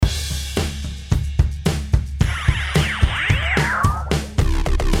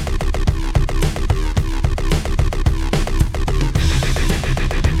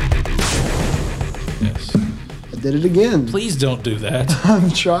did it again. Please don't do that. I'm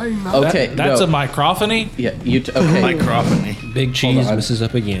trying not. Okay, That's a microphony. Yeah, okay. Microphony. Big cheese messes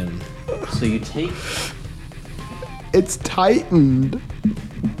up again. So you take. It's tightened.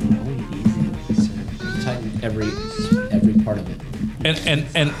 Tighten every part of it.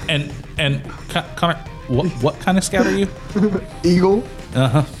 And Connor, what kind of scout are you? Eagle.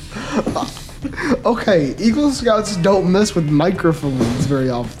 Uh-huh. Okay, Eagle Scouts don't mess with microphones very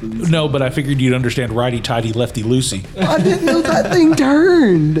often. No, but I figured you'd understand righty-tighty, lefty-loosey. I didn't know that thing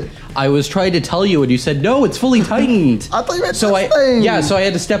turned. I was trying to tell you, and you said no. It's fully tightened. I thought you meant so this thing. Yeah, so I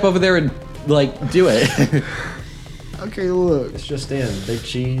had to step over there and do it. Okay, look. It's just in. Big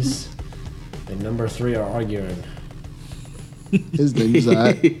cheese and number 3 are arguing. His name's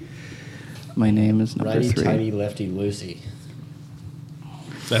that. My name is number 3. Righty tighty, lefty loosey.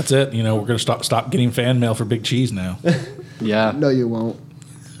 That's it. You know, we're going to stop getting fan mail for Big Cheese now. Yeah. No, you won't.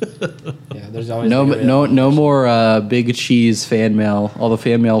 Yeah, there's always no more Big Cheese fan mail. All the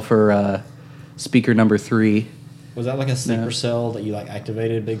fan mail for speaker number 3. Was that like a sleeper cell that you like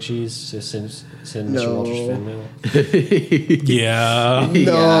activated, Big Cheese, to send Mr. Walters fan mail? Yeah. No.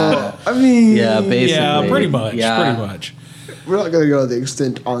 Yeah. I mean. Yeah, basically. Yeah, pretty much. Yeah. Pretty much. We're not going to go to the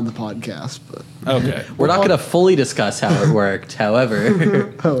extent on the podcast, but. Okay. We're not going to fully discuss how it worked,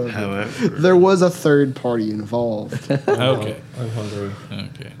 however. However. There was a third party involved. Okay. I'm hungry.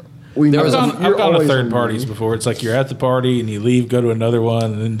 Okay. I've gone to third parties before. It's like you're at the party and you leave, go to another one,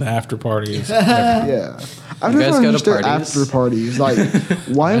 and then the after party is. Yeah. I've guys never go to understood parties? after parties. Like,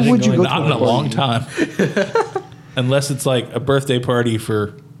 why would you go to Not in a long party? time. Unless it's like a birthday party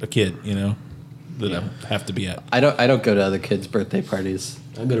for a kid, you know, that I have to be at. I don't go to other kids' birthday parties.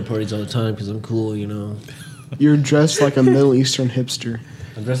 I go to parties all the time because I'm cool, you know. You're dressed like a Middle Eastern hipster.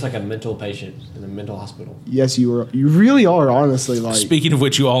 I'm dressed like a mental patient in a mental hospital. Yes, you are. You really are, honestly. Like, Speaking of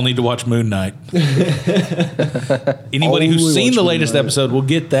which, you all need to watch Moon Knight. Anybody who's Only seen watch the Moon latest Knight. episode will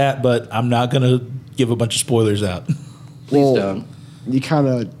get that, but I'm not going to give a bunch of spoilers out. Please don't. You kind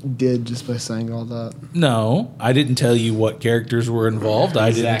of did just by saying all that. No, I didn't tell you what characters were involved.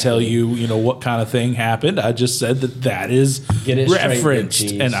 I didn't tell you, what kind of thing happened. I just said that is Get it straight, referenced, Big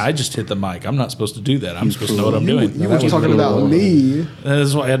Cheese. and I just hit the mic. I'm not supposed to do that. I'm supposed to know what I'm doing. You were talking about me. That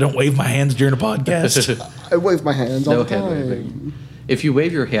is why I don't wave my hands during a podcast. I wave my hands all No the hand time. waving. If you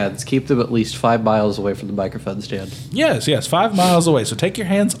wave your hands, keep them at least 5 miles away from the microphone stand. Yes, 5 miles away. So take your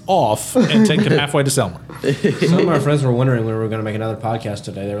hands off and take them halfway to Selma. Some of our friends were wondering when we were going to make another podcast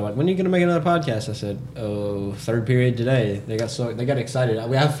today. They were like, "When are you going to make another podcast?" I said, "Oh, third period today." They got excited.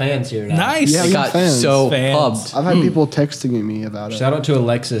 We have fans here now. Nice. Yeah, I we got have fans. so Fans. pumped. I've had people texting me about it. Shout out to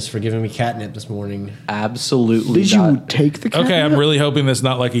Alexis for giving me catnip this morning. Absolutely Did you not. take the catnip? Okay, I'm really hoping that's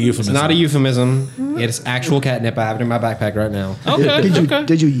not like a It's euphemism. not a euphemism. It's actual catnip. I have it in my backpack right now. Okay.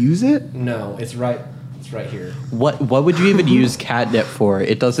 Did you use it? No, it's right here. What would you even use catnip for?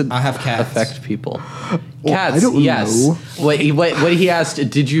 It doesn't I have cats. affect people. Well, Cats, I don't yes. know. What he asked,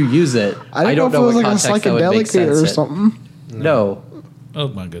 did you use it? I don't know if it was what like a context that would make psychedelic sense or in. something. No. Oh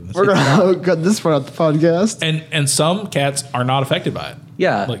my goodness. We're gonna cut this part out the podcast. And some cats are not affected by it.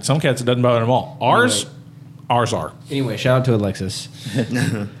 Yeah. Like some cats, it doesn't bother them at all. Ours are. Anyway, shout out to Alexis.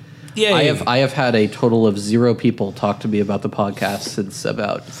 Yeah. I have had a total of 0 people talk to me about the podcast since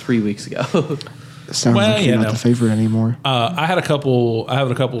about 3 weeks ago. Sounds Well, like you're yeah, not no. the favorite anymore. I have a couple was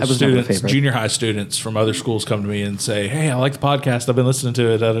never a students, favorite. junior high students from other schools come to me and say, "Hey, I like the podcast. I've been listening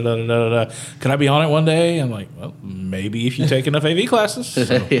to it. Da, da, da, da, da, da. Can I be on it one day?" I'm like, "Well, maybe if you take enough AV classes."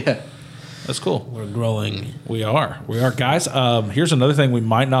 So, Yeah. that's cool. We're growing. We are, guys. Here's another thing we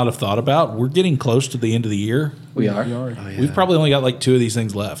might not have thought about. We're getting close to the end of the year. We are. We've probably only got like 2 of these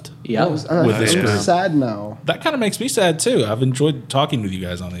things left. Yeah. With I'm this group. sad now. That kind of makes me sad too. I've enjoyed talking with you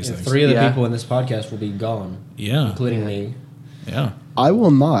guys on these things. 3 of the Yeah. people in this podcast will be gone, Yeah, including me. yeah. I will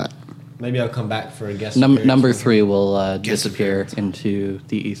not. Maybe I'll come back for a guest. Number appearance. 3 will disappear into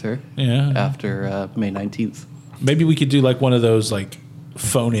the ether Yeah. after May 19th. Maybe we could do like one of those like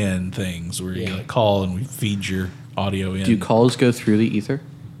phone in things where you Yeah. like call and we feed your audio in. Do calls go through the ether?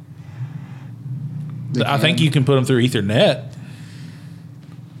 I think you can put them through Ethernet.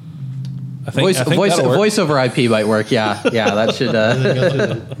 I think that'll work. Voice over IP might work. Yeah, that should. Do they go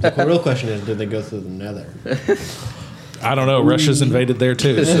through the real question is, do they go through the nether? I don't know. Russia's invaded there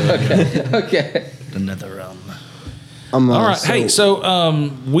too. So. Okay. The nether realm. All right. Hey,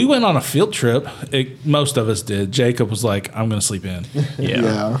 so we went on a field trip. Most of us did. Jacob was like, "I'm going to sleep in."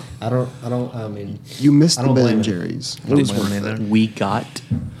 Yeah. I mean, You missed I the don't Ben blame and it. Jerry's. It was worth it. We got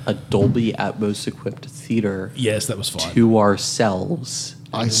a Dolby Atmos equipped theater Yes, that was fun. to ourselves.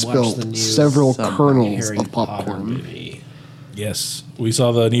 I watched the spilled new several Some kernels Harry of Potter popcorn. movie. Yes, we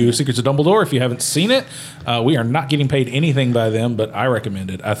saw the new Secrets of Dumbledore. If you haven't seen it, we are not getting paid anything by them, but I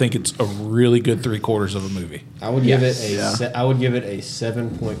recommend it. I think it's a really good 3/4 of a movie. I would give it a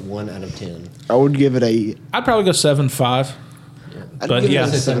 7.1 out of 10. I would give it a. I'd probably go 7.5. But yeah, I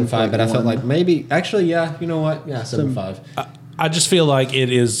said 7.5, but I felt like maybe actually, yeah, you know what? Yeah, 7.5. I just feel like it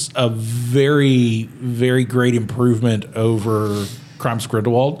is a very, very great improvement over Crimes of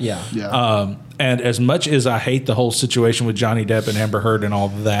Grindelwald. Yeah. And as much as I hate the whole situation with Johnny Depp and Amber Heard and all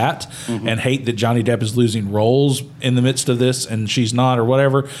that, and hate that Johnny Depp is losing roles in the midst of this and she's not or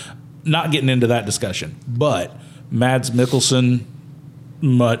whatever, not getting into that discussion. But Mads Mikkelsen,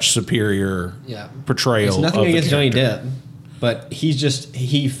 much superior portrayal. It's nothing of against the Johnny character. Depp, but he's just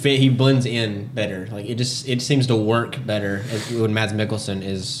he blends in better. Like it seems to work better when Mads Mikkelsen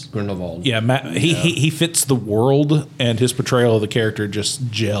is Grindelwald. Yeah, he fits the world, and his portrayal of the character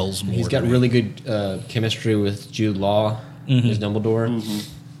just gels more. He's got really good chemistry with Jude Law as Dumbledore.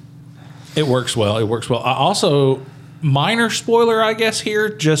 It works well. I also, minor spoiler, I guess here.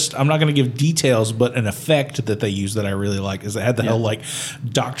 Just I'm not going to give details, but an effect that they use that I really like is they had the whole like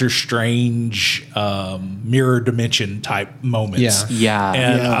Doctor Strange mirror dimension type moments. Yeah.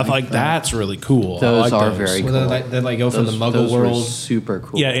 And I like that's really cool. Those I like are very cool. Well, they like go from the Muggle those were world. super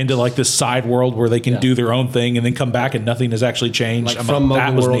cool. Yeah, into like this side world where they can do their own thing and then come back and nothing has actually changed. Like I'm from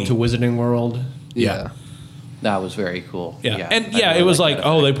that Muggle was world neat. to Wizarding World. Yeah. That was very cool. Yeah. And I really it was liked like, that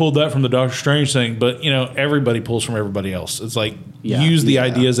oh, they pulled that from the Doctor Strange thing, but everybody pulls from everybody else. It's like use the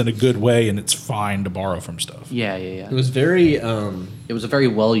ideas in a good way, and it's fine to borrow from stuff. Yeah. It was very. It was a very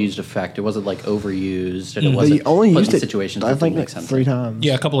well used effect. It wasn't like overused, and it wasn't They only put used in it. situations I that think didn't like make sense. 3 times.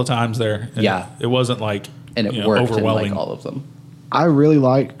 Yeah, a couple of times there. And Yeah. it wasn't like And it worked in overwhelming. like all of them. I really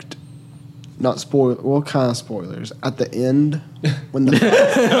liked. Not spoil. What kind of spoilers? At the end, when the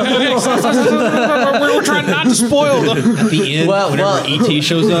we're trying not to spoil them. At the end, whenever E.T.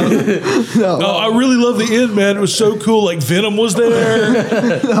 shows up. No, I really love the end, man. It was so cool. Like Venom was there,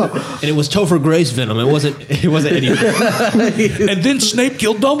 And it was Topher Grace Venom. It wasn't anything. and then Snape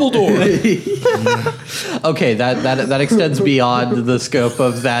killed Dumbledore. Okay, that extends beyond the scope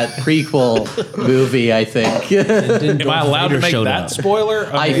of that prequel movie. I think. Am I allowed to make that spoiler?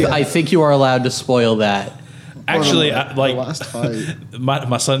 I think you are allowed to spoil that. Actually, the last fight.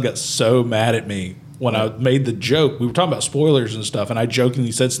 my son got so mad at me when I made the joke. We were talking about spoilers and stuff, and I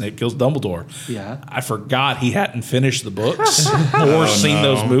jokingly said Snape kills Dumbledore. Yeah. I forgot he hadn't finished the books or seen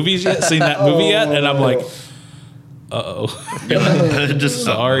those movies yet, seen that movie yet, and I'm like, just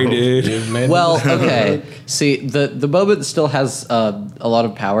sorry, dude. Well, okay. See, the moment still has a lot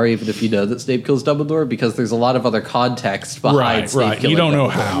of power, even if you know that Snape kills Dumbledore, because there's a lot of other context behind Snape killing You don't know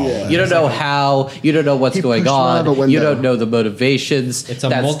Dumbledore. how. Yeah. You don't know how. You don't know what's He going pushed him out of a on. window. You don't know the motivations. It's a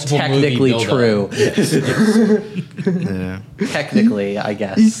That's multiple technically movie true. Yeah. Technically, I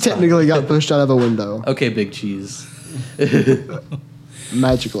guess. He technically got pushed out of a window Okay, big cheese.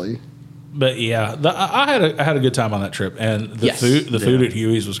 magically. But yeah, I had a good time on that trip, and the food at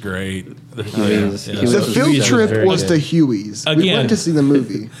Huey's was great. Huey's- Yeah. Huey's The was field very trip good. was to Huey's. We Again. went to see the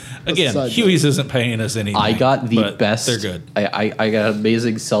movie. Again, Aside Huey's isn't paying us anything. I got the but best. They're good. I got an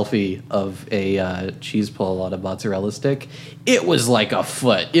amazing selfie of a cheese pull on a mozzarella stick. It was like a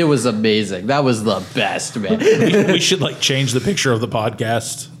foot. It was amazing. That was the best, man. We should like change the picture of the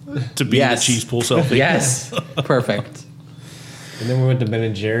podcast to be Yes. the cheese pull selfie. Yes, perfect. And then we went to Ben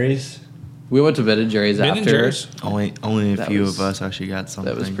and Jerry's. We went to Ben and Jerry's Ben after. and Jerry's. Only a That few was- of us actually got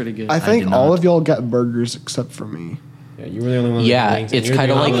something. That was pretty good. I think did all not. of y'all got burgers except for me. Yeah, you were the only one. That Yeah, got wings, and it's you're the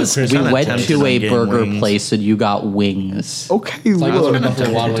kind of only like one that kinda we went tempted to on a getting burger wings. place and you got wings. Okay, Like, I was look. on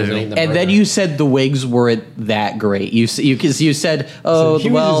Buffalo Wild Wings and eating the And then burger. you said the wings weren't that great. You said, oh,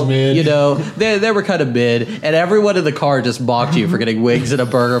 Huey's well, is mid. you know, they were kind of mid. And everyone in the car just mocked you for getting wings at a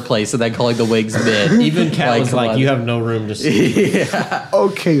burger place and then calling the wings mid. Even Kat was come like, on. "You have no room to see."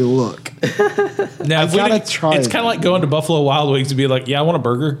 Okay, look. Now, if we gotta didn't- try it's it. kind of like going to Buffalo Wild Wings and be like, "Yeah, I want a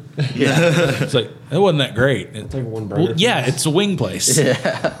burger." It's like that wasn't that great. It's like one burger. Well, yeah, it's a wing place.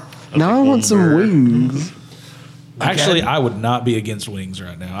 Now I want some wings. Actually, I would not be against wings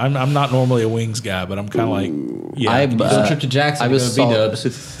right now. I'm not normally a wings guy, but I'm kind of like, yeah. I'm, Road trip to Jackson. I to was go to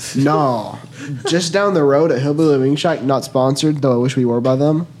B-dubs. solid. No. Just down the road at Hillbilly Wing Shack, not sponsored, though I wish we were by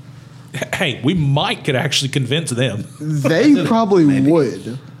them. Hey, we could actually convince them. They probably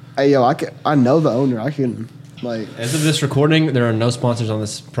would. Hey, yo, I know the owner. I can. Like, As of this recording, there are no sponsors on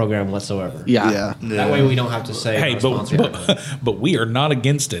this program whatsoever. yeah. That way we don't have to say. Hey, no sponsor. but we are not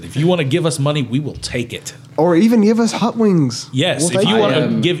against it. If you want to give us money, we will take it. Or even give us hot wings. Yes, We'll if take you it. want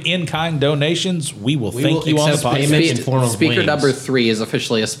to give in-kind donations, we will thank will you on the accept podcast. payment in form of Speaker wings. number 3 is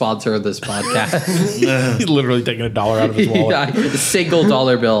officially a sponsor of this podcast. He's literally taking $1 out of his wallet. Yeah, single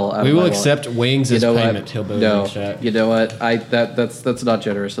dollar bill. out We of will my accept wallet. wings as You know payment. what? Hillbilly No, Wings Shack. you know what? That's not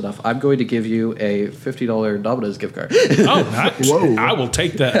generous enough. I'm going to give you a $50 Domino's gift card. Oh, nice. Whoa. I will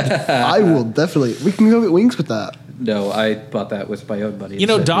take that. I will definitely. We can go get wings with that. No, I bought that with my own money. You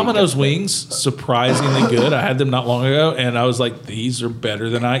know, instead of being Domino's gift wings, surprisingly good. I had them not long ago, and I was like, these are better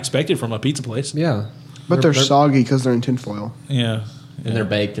than I expected from a pizza place. Yeah. But they're soggy because they're in tinfoil. Yeah. And they're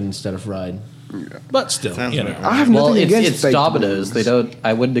baked instead of fried. But still, Sounds you know. about I have Well, nothing against it's baked Domino's. wings. They don't.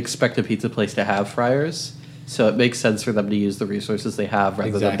 I wouldn't expect a pizza place to have fryers, so it makes sense for them to use the resources they have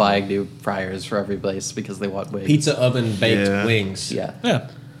rather than Exactly. buying new fryers for every place because they want wings. Pizza oven baked Yeah. wings. Yeah. Yeah.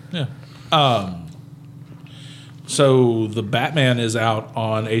 So the Batman is out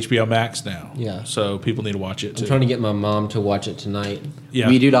on HBO Max now. Yeah. So people need to watch it too. I'm trying to get my mom to watch it tonight. Yeah.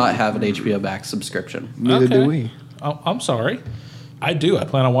 We do not have an HBO Max subscription. Neither do we. Oh, I'm sorry. I do. I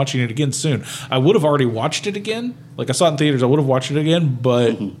plan on watching it again soon. I would have already watched it again. Like I saw it in theaters. I would have watched it again,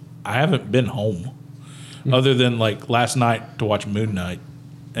 but I haven't been home other than like last night to watch Moon Knight,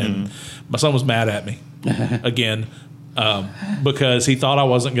 and my son was mad at me again because he thought I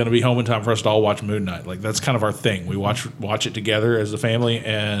wasn't going to be home in time for us to all watch Moon Knight. Like that's kind of our thing. We watch it together as a family,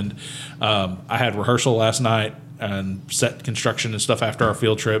 and I had rehearsal last night and set construction and stuff after our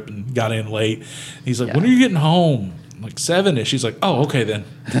field trip and got in late. He's like, "When are you getting home?" I'm like 7-ish. She's like, "Oh, okay then."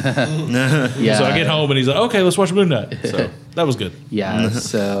 Yeah. So I get home and he's like, "Okay, let's watch Moon Knight." So that was good. Yeah,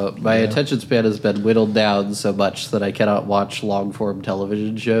 so my attention span has been whittled down so much that I cannot watch long form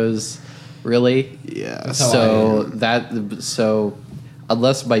television shows. Really? Yeah. how So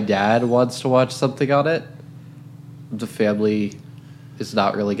unless my dad wants to watch something on it, the family is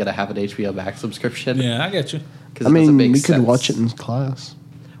not really going to have an HBO Max subscription. Yeah, I get you. 'cause I it doesn't mean, make we could sense. watch it in class.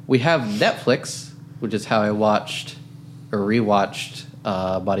 We have Netflix, which is how I watched or rewatched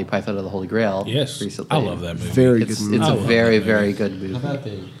Monty Python and the Holy Grail. Yes, recently. I love that movie. Very It's, good movie. it's I a love very, that movie. very good movie. How about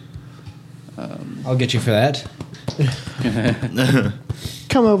the? I'll get you for that.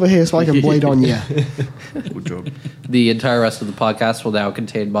 Come over here so I can blade on you. Good job. The entire rest of the podcast will now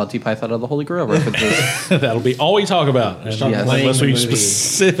contain Monty Python and the Holy Grail references. That'll be all we talk about, and Start Yes. playing unless the we movie.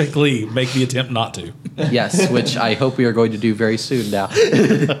 specifically make the attempt not to. Yes, which I hope we are going to do very soon now.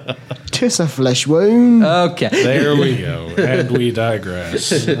 Tis a flesh wound. Okay. There we go, and we digress.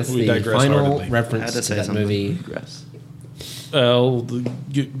 That's we the digress final hardly. Had reference to to say that something. movie. Well,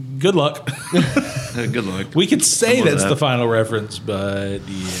 good luck. Good luck. We could say Some of that's that. the final reference, but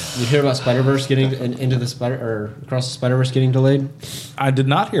yeah, You hear about Spider-Verse getting into the across the Spider-Verse getting delayed? I did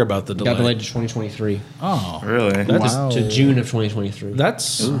not hear about the delay. Got delayed to 2023 Oh, Really? Wow. to June of 2023.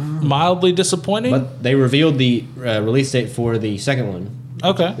 that's mildly disappointing. But they revealed the release date for the second one,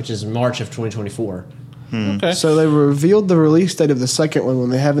 Okay, which is March of 2024. okay. So they revealed the release date of the second one when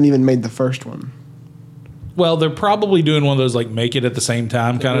they haven't even made the first one. Well, they're probably doing one of those like make it at the same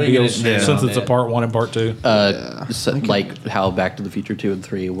time kind of really gonna deals, change since on it's a it. part 1 and part 2. So, like how Back to the Future 2 and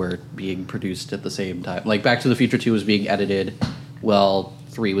 3 were being produced at the same time. Like Back to the Future 2 was being edited while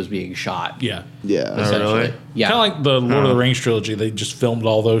 3 was being shot. Yeah. Yeah. Essentially. really? Yeah. Kind of like the Lord of the Rings trilogy. They just filmed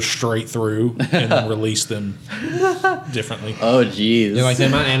all those straight through and then released them differently. Oh, jeez. Like they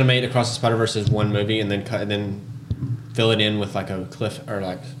might animate Across the Spider-Verse as one movie and then cut and then fill it in with like a cliff or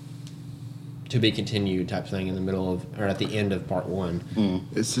like to be continued type thing in the middle of or at the end of part 1.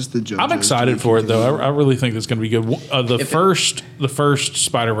 It's just the joke. I'm excited for it though. I really think it's going to be good. The first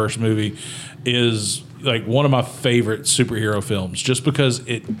Spider-Verse movie is like one of my favorite superhero films, just because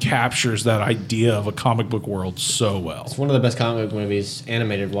it captures that idea of a comic book world so well. It's one of the best comic book movies,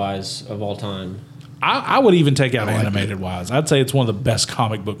 animated wise, of all time. I would even take out animated wise. I'd say it's one of the best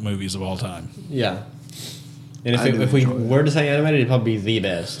comic book movies of all time. Yeah. And I do if we enjoy it. were to say animated, it'd probably be the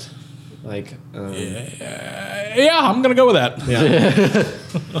best. Like, Yeah, I'm going to go with that. yeah.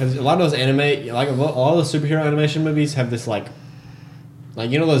 'Cause a lot of those all the superhero animation movies have this like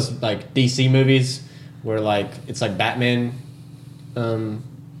you know those like DC movies where like it's like Batman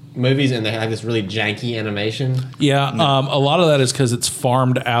movies and they have this really janky animation. Yeah, a lot of that is because it's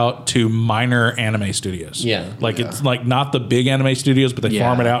farmed out to minor anime studios. Yeah. like it's like not the big anime studios, but they Yeah.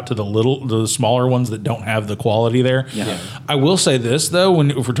 farm it out to the smaller ones that don't have the quality there. Yeah. I will say this though,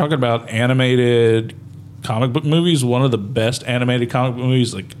 if we're talking about animated comic book movies, one of the best animated comic book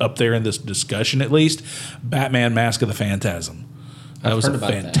movies, like up there in this discussion at least, Batman: Mask of the Phantasm. That was a heard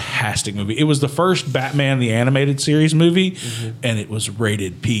about that. fantastic movie. It was the first Batman the Animated Series movie, and it was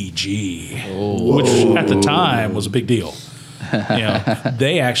rated PG, which at the time was a big deal.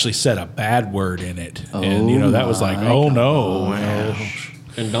 They actually said a bad word in it, and that was like, oh no.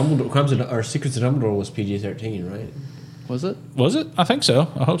 And Dumbledore, or Secrets of Dumbledore was PG-13, right? Was it? Was it? I think so.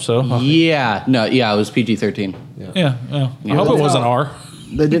 I hope so. Yeah. No, yeah, it was PG-13. Yeah. I hope it wasn't R.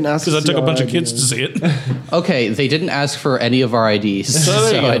 They didn't ask Because I us took a our bunch of kids ideas. to see it. Okay, they didn't ask for any of our IDs, so,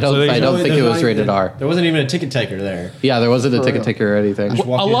 there you go. I don't, I don't think it was rated R. There wasn't even a ticket taker there. Yeah, there wasn't a For ticket real. ticker or anything. A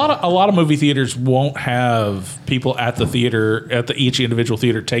lot of movie theaters won't have people at the theater, each individual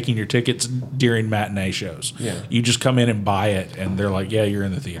theater, taking your tickets during matinee shows. Yeah. You just come in and buy it, and they're like, yeah, you're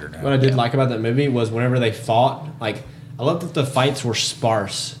in the theater now. What I did like about that movie was whenever they fought, like, I love that the fights were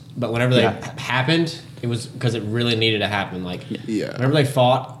sparse, but whenever they happened, it was because it really needed to happen. Like, whenever they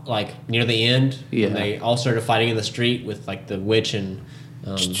fought, like, near the end, when they all started fighting in the street with, like, the witch and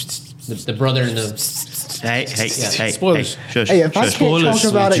the brother and the... Hey, Spoilers. Shush, Hey, if I shush. can't talk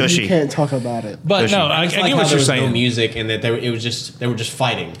about it, Shushy. you can't talk about it. But no, I It's get like how what there you're was no saying. music and that they were just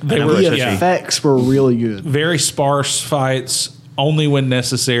fighting. They I were know The what yeah, effects were really good. very sparse fights, only when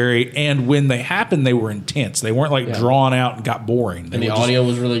necessary, and when they happened, they were intense. They weren't like drawn out and got boring. They And the were just audio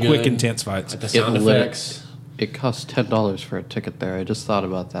was really good. quick, intense fights. The sound effects. It cost $10 for a ticket there. I just thought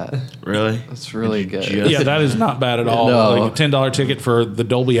about that. Really? That's really good. Yeah, that is not bad at all. No. Like a $10 ticket for the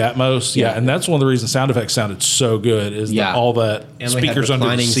Dolby Atmos. Yeah, and that's one of the reasons sound effects sounded so good. Is all that And we had speakers under the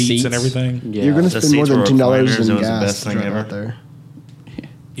reclining seats and seats. everything. Yeah. You're going to The spend more seats than were $10 recliners. in It was the gas best to thing drive ever. out there.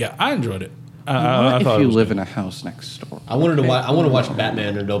 Yeah, I enjoyed it. What I if thought you it was live good. in a house next door? I wanted to watch. I want to watch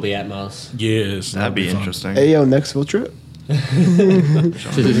Batman in Dolby Atmos. Yes, That'd be fun. interesting. Hey, yo, next field trip.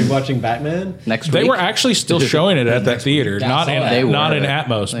 Did you watching Batman? Next They week? were actually still showing it at that theater, Yeah, I not saw in that. They not were. in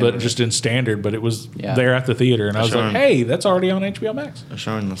Atmos, They but were. just in standard. But it was Yeah. there at the theater, and I was like, Showing- "Hey, that's already on HBO Max." They're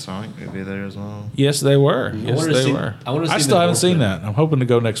showing the Sonic movie there as well. Yes, they were. Yes, wanted to they see- were. I wanted to see still the haven't seen Northman. that. I'm hoping to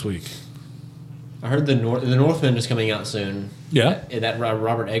go next week. I heard the Northman is coming out soon. Yeah. That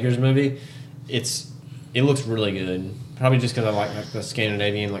Robert Eggers movie. It looks really good. Probably just because I like the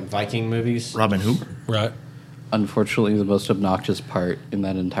Scandinavian Viking movies. Robin Hooper. Right. Unfortunately, the most obnoxious part in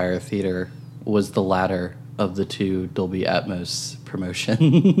that entire theater was the latter of the two Dolby Atmos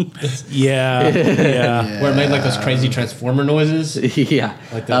promotion. Yeah. Yeah. Where it made those crazy transformer noises. Yeah,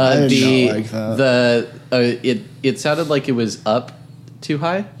 Like the- I did the not like that. it sounded like it was up too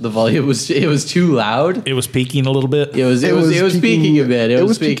high. The volume was too loud. It was peaking a little bit. It was peaking a bit. It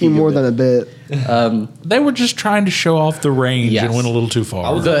was peaking more than a bit. They were just trying to show off the range Yes. and went a little too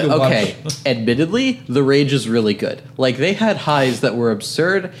far. Okay, admittedly, the range is really good. Like they had highs that were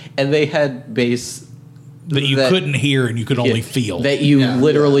absurd, and they had bass that you couldn't hear and you could only feel. that you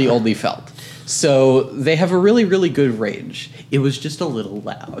literally only felt. So they have a really, really good range. It was just a little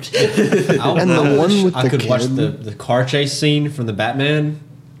loud. And the one with I the could watch kid. the car chase scene from the Batman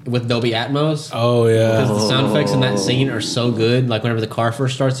with Dolby Atmos. Oh yeah. Because the sound effects in that scene are so good. Like whenever the car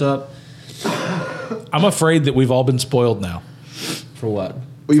first starts up. I'm afraid that we've all been spoiled now. For what?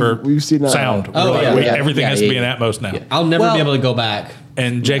 We've seen that. Sound. Oh, We're yeah, like, yeah. everything Yeah, has to be yeah, in Atmos now. I'll never Well- be able to go back.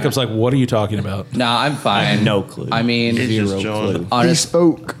 And Jacob's like, "What are you talking about?" Nah, I'm fine. No clue. I mean, It's just John. He honest,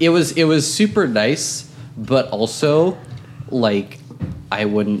 spoke. it was super nice, but also like I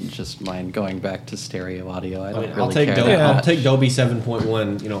wouldn't just mind going back to stereo audio. I don't really I'll take care. Dolby, that Yeah. I'll take Dolby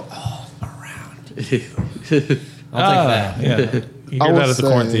 7.1. All around. I'll take that. Yeah. You I hear will that at the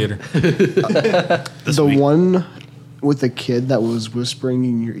Corn say- Theater. The one with the kid that was whispering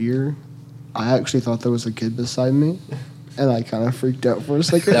in your ear, I actually thought there was a kid beside me, and I kind of freaked out for a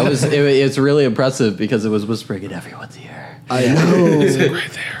second. That was it's really impressive because it was whispering in everyone's ear. I know.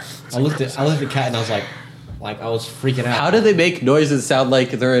 Right there. I looked at Kat and I was like I was freaking out. How do they make noises sound like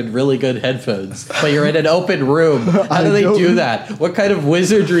they're in really good headphones, but you're in an open room? How do they don't- do that? What kind of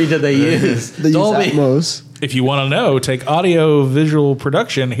wizardry do they use? They use Dolby. Atmos. If you want to know, take audio visual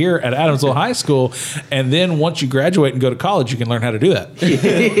production here at Adamsville High School, and then once you graduate and go to college, you can learn how to do that.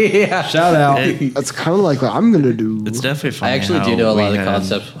 Yeah. Shout out. That's kind of like what I'm gonna do. It's definitely funny. I actually how do know a lot we of the had-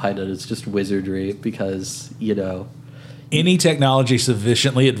 concepts behind it. It's just wizardry because, Any technology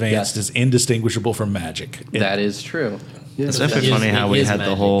sufficiently advanced Yes. is indistinguishable from magic. that is true. It's definitely funny how we had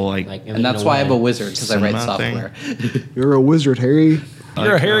the whole And that's why I'm a wizard, because I write Cinema thing. software. You're a wizard, Harry.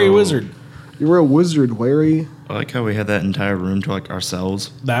 You're a hairy how- wizard. You're a wizard, Harry. I like how we had that entire room to ourselves.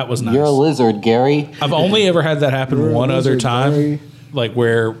 That was nice. You're a lizard, Gary. I've only ever had that happen You're a one other wizard, time, Larry. like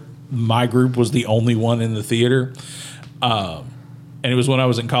where my group was the only one in the theater. and it was when I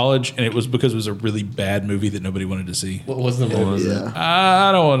was in college, and it was because it was a really bad movie that nobody wanted to see. What was the movie?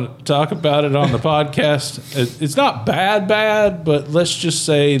 I don't want to talk about it on the podcast. It's not bad, but let's just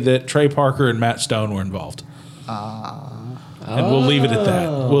say that Trey Parker and Matt Stone were involved. And we'll leave it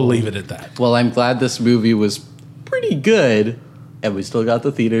at that. Well, I'm glad this movie was pretty good, and we still got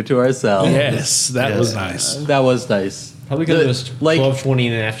the theater to ourselves. Yes, that was nice. That was nice. Probably because it was 12:20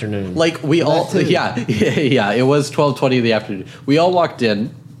 in the afternoon. Like we all, yeah, it was 12:20 in the afternoon. We all walked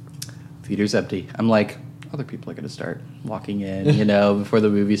in, theater's empty. I'm like, other people are going to start walking in, before the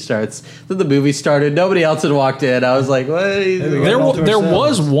movie starts. Then the movie started. Nobody else had walked in. I was like, what? There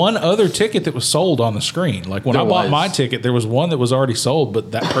was one other ticket that was sold on the screen. Like when I bought my ticket, there was one that was already sold,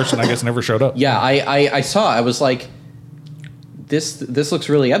 but that person, I guess, never showed up. Yeah, I saw. I was like, this looks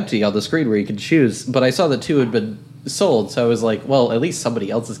really empty on the screen where you can choose. But I saw that 2 had been sold, so I was like, well, at least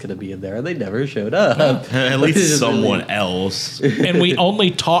somebody else is going to be in there, and they never showed up. At least someone else. And we only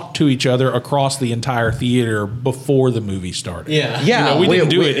talked to each other across the entire theater before the movie started. Yeah. We didn't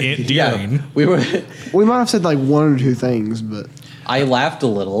do it during. Yeah, We might have said like 1 or 2 things, but I laughed a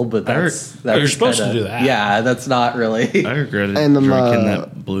little, but that's you're supposed to do that. Yeah, that's not really. I regretted And drinking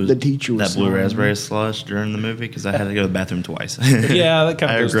the teacher was blue snoring. raspberry slush during the movie because I had to go to the bathroom twice. Yeah, that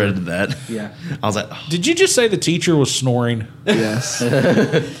kind I of regretted that. Yeah. I was like, oh. Did you just say the teacher was snoring? yes.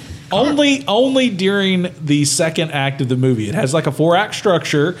 Only during the second act of the movie. It has like a 4-act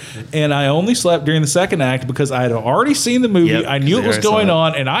structure, and I only slept during the second act because I had already seen the movie. Yep, I knew it was going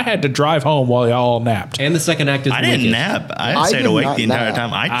on, and I had to drive home while y'all all napped. And the second act is I didn't nap. I stayed did awake not the entire nap.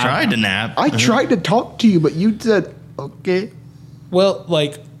 time. I tried to nap. I tried to talk to you, but you said, okay. Well,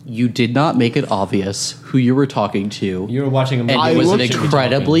 like, You did not make it obvious who you were talking to. You were watching a movie. And it was an looked-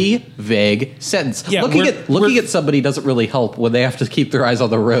 incredibly vague sentence. Yeah, looking we're- at somebody doesn't really help when they have to keep their eyes on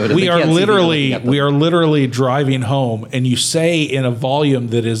the road. and we they are can't see me looking literally at them. we are literally driving home, and you say in a volume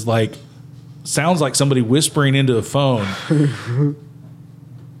that is like sounds like somebody whispering into the phone.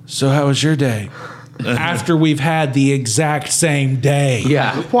 So how was your day? After we've had the exact same day.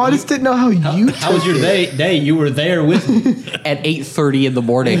 Yeah. Well, I just didn't know how you How was your day? You were there with me. At 8:30 in the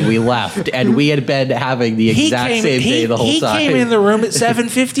morning, we left, and we had been having the exact same day the whole time. He came in the room at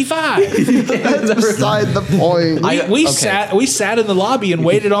 7:55. That's beside the point. We Okay. sat in the lobby and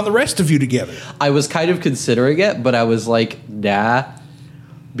waited on the rest of you together. I was kind of considering it, but I was like, nah,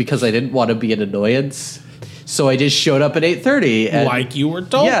 because I didn't want to be an annoyance. So I just showed up at 8:30, and Like you were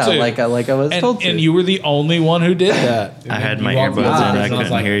told yeah, to. like I was told to. And you were the only one who did that. I had my You walked earbuds in. outside, I and I was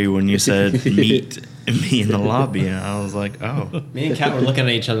couldn't like- hear you when you said meet me in the lobby, and I was like, oh. Me and Kat were looking at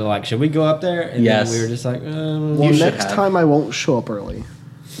each other like, should we go up there? And Yes. then we were just like, well, you should next have. time I won't show up early.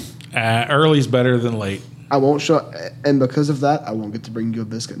 Early's better than late. I won't show up, and because of that, I won't get to bring you a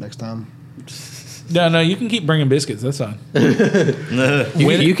biscuit next time. No, you can keep bringing biscuits. That's fine.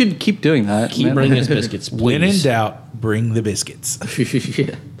 You could keep doing that. keep man. bringing us biscuits, please. When in doubt, bring the biscuits.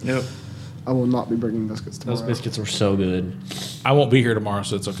 Yeah. Yep. I will not be bringing biscuits tomorrow. Those biscuits were so good. I won't be here tomorrow,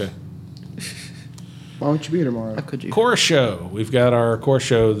 so it's okay. Why won't you be here tomorrow? How could you? Chorus show. We've got our chorus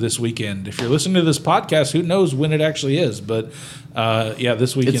show this weekend. If you're listening to this podcast, who knows when it actually is? But yeah,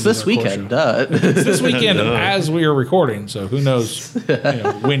 this weekend. It's is this our chorus weekend. show. Duh. It's this weekend as we are recording, so who knows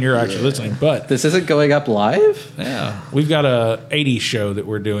when you're actually listening. But This isn't going up live? yeah, we've got a 80s show that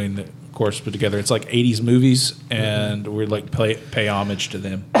we're doing that of course put together. It's like 80s movies, and we're like pay homage to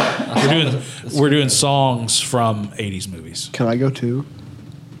them. We're doing songs from 80s movies. Can I go too?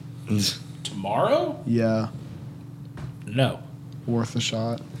 Tomorrow? Yeah, No. worth a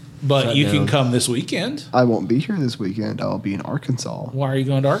shot. But Shut you can down. come this weekend. I won't be here this weekend. I'll be in Arkansas. Why are you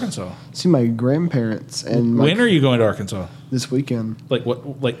going to Arkansas? See my grandparents and When are you going to Arkansas? this weekend. Like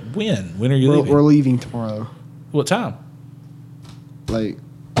what? Like when? When are you We're, leaving? we're leaving tomorrow. What time? Like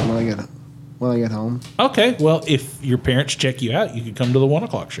when I get home. Okay. Well, if your parents check you out, you can come to the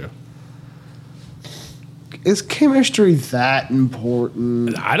 1:00 show. Is chemistry that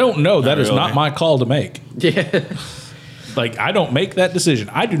important? I don't know. That is really. not my call to make. Yeah. Like, I don't make that decision.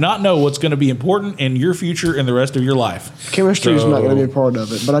 I do not know what's going to be important in your future and the rest of your life. Chemistry is not going to be a part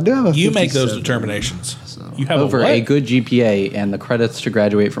of it, but I do have a. You make those 57. determinations. So. You have Over a, a what? good GPA and the credits to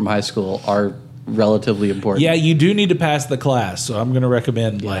graduate from high school are relatively important. Yeah, you do need to pass the class. So I'm going to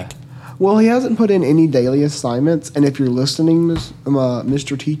recommend like Well, he hasn't put in any daily assignments, and if you're listening,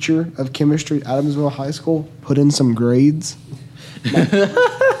 Mr. Teacher of Chemistry, Adamsville High School, put in some grades.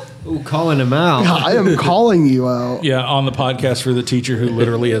 Ooh, calling him out. I am calling you out. yeah on the podcast for the teacher who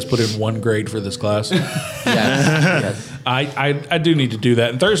literally has put in 1 grade for this class. Yes. Yes. I do need to do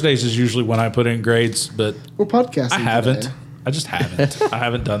that. And Thursdays is usually when I put in grades, but We're podcasting. I haven't. today. I just haven't. I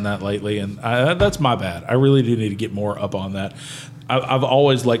haven't done that lately, and that's my bad. I really do need to get more up on that. I've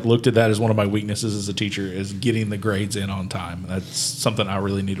always looked at that as one of my weaknesses as a teacher, is getting the grades in on time. That's something I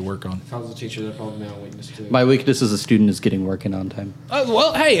really need to work on. If I was a teacher, that'd probably be my weakness too. My weakness as a student is getting work in on time.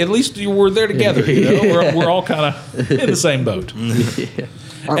 Well, hey, at least we're there together. We're all kind of in the same boat.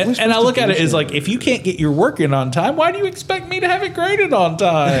 And I look at it as if you can't get your work in on time, why do you expect me to have it graded on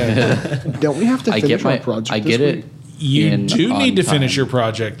time? Don't we have to finish our project? I get it. You do need to finish your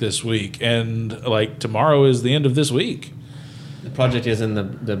project this week, and tomorrow is the end of this week. The project is in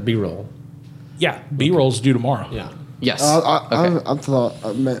the B-roll. Yeah, B-roll's due tomorrow. Yeah. Yes. I thought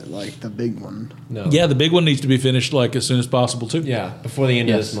I meant the big one. No. Yeah, the big one needs to be finished as soon as possible too. Yeah, before the end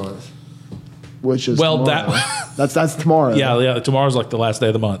of this month. Which is tomorrow. that's tomorrow. Yeah. Tomorrow's the last day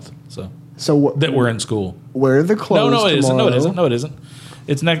of the month. So that we're in school. Where are the closed? No, it isn't. tomorrow? No, it isn't.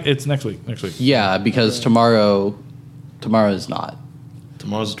 It's next week. Next week. Yeah, because tomorrow is not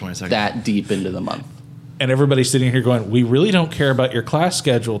Tomorrow's the 22nd. that deep into the month. And everybody's sitting here going, "We really don't care about your class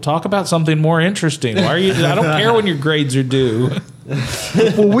schedule. Talk about something more interesting. Why are you? I don't care when your grades are due."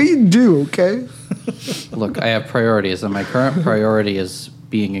 Well, we do. Okay. Look, I have priorities, and my current priority is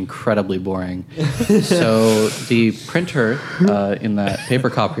being incredibly boring. So the printer in that paper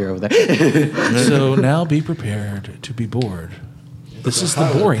copier over there. So now be prepared to be bored. This is the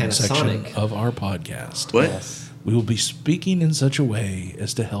boring Panasonic. section of our podcast. What? We will be speaking in such a way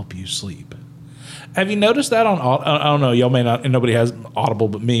as to help you sleep. Have you noticed that on I don't know, y'all may not, and nobody has Audible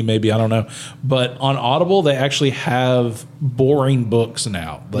but me, maybe, I don't know. But on Audible, they actually have boring books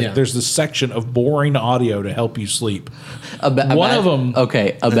now. There's this section of boring audio to help you sleep. One of them...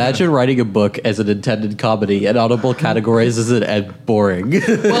 Okay, imagine writing a book as an intended comedy, and Audible categorizes it as boring.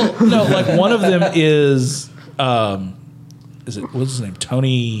 Well, no, one of them is what's his name?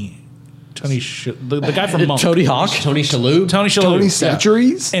 Tony, the guy from Monk. Tony Hawk? Tony Shalhoub? Tony Shalhoub. 20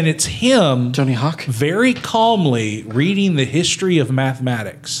 centuries? And it's him Tony Hawk? very calmly reading the history of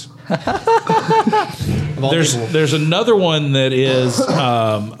mathematics. There's another one that is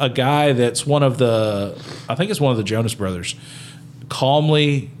a guy that's I think it's one of the Jonas Brothers,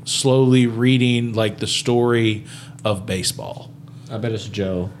 calmly, slowly reading the story of baseball. I bet it's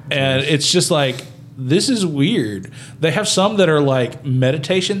Joe. And it's just this is weird. They have some that are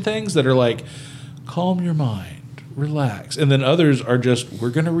meditation things that are calm your mind, relax. And then others are just, we're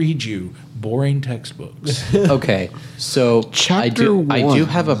going to read you boring textbooks. Okay, so I do one.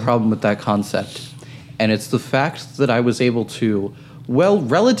 have a problem with that concept. And it's the fact that I was able to,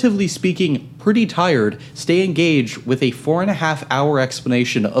 relatively speaking, pretty tired, stay engaged with a 4.5-hour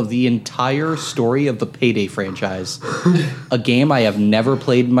explanation of the entire story of the Payday franchise. A game I have never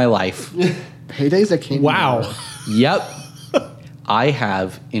played in my life. Payday's a candy. Wow. Yep. I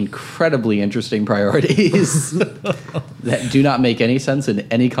have incredibly interesting priorities that do not make any sense in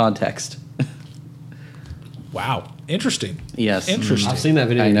any context. Wow. Interesting. Yes. Interesting. I've seen that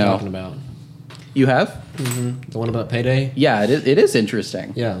video I you're know. talking about. You have? The one about Payday? Yeah, it is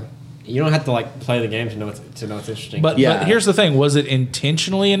interesting. Yeah. You don't have to play the game to know it's interesting. But Yeah. here's the thing. Was it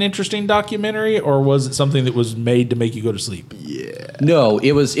intentionally an interesting documentary, or was it something that was made to make you go to sleep? No,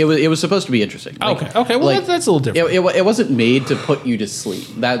 it was supposed to be interesting. Okay. Well, that's a little different. It wasn't made to put you to sleep.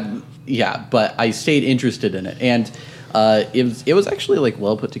 But I stayed interested in it, and it was actually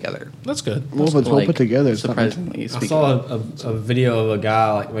well put together. That's good. Well, if it's well put together. It's not Surprisingly I speaking. saw a video of a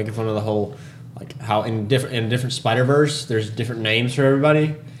guy making fun of the whole how in different Spider-Verse there's different names for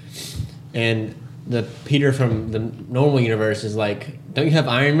everybody, and the Peter from the normal universe is don't you have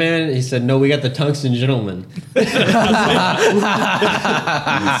Iron Man? He said, no, we got the Tungsten Gentleman. I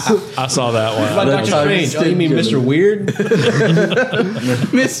saw that one. By Doctor Strange. Oh, you mean Mr. Weird?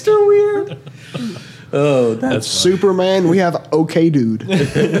 Mr. Weird. Oh, that's Superman, we have OK Dude.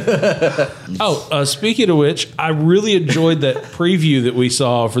 Speaking of which, I really enjoyed that preview that we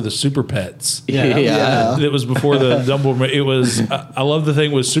saw for the Super Pets. yeah. That was before the Dumbledore. It was. I love the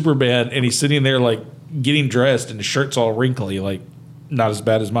thing with Superman, and he's sitting there getting dressed, and his shirt's all wrinkly, not as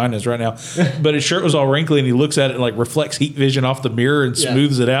bad as mine is right now, but his shirt was all wrinkly, and he looks at it and reflects heat vision off the mirror and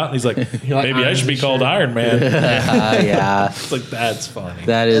smooths it out, and he's like, maybe I should be called Iron Man. yeah. It's that's funny.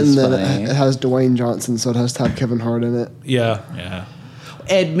 That is And then funny. it has Dwayne Johnson, so it has to have Kevin Hart in it. Yeah.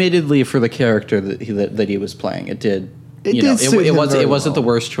 Admittedly, for the character that he was playing, it did. It did suit him very It wasn't well. the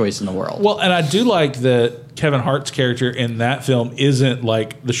worst choice in the world. Well, and I do like that Kevin Hart's character in that film isn't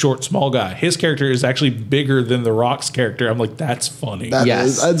the short, small guy. His character is actually bigger than The Rock's character. I'm that's funny.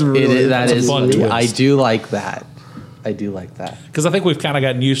 That's really that That's a is. fun twist. I do like that. I do like that. Because I think we've kind of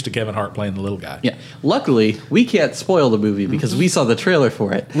gotten used to Kevin Hart playing the little guy. Yeah. Luckily, we can't spoil the movie because we saw the trailer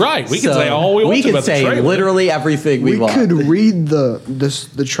for it. Right. We can say all we want to about the say trailer. literally everything we want. We could read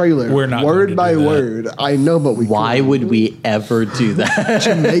the trailer We're not going word to by do that. word. I know, but Why could. would we ever do that?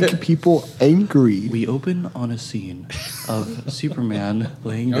 To make people angry. We open on a scene of Superman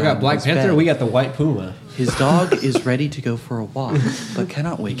laying We down got Black his Panther. bed. We got the White Puma. His dog is ready to go for a walk, but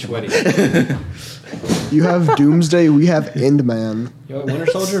cannot wake him up. You have Doomsday. We have Endman. Yo, Winter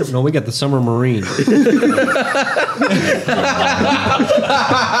Soldier? No, we got the Summer Marine. That's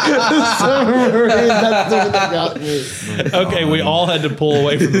the one that got me. Okay, we all had to pull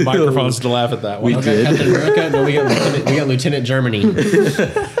away from the microphones to laugh at that one. We Okay, did. Captain America? No, we got Lieutenant Germany.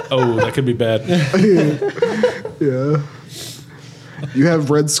 Oh, that could be bad. Yeah. You have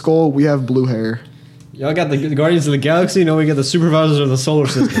Red Skull. We have Blue Hair. Y'all got the Guardians of the Galaxy? No, we got the Supervisors of the Solar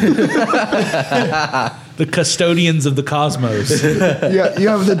System. The custodians of the cosmos. Yeah, you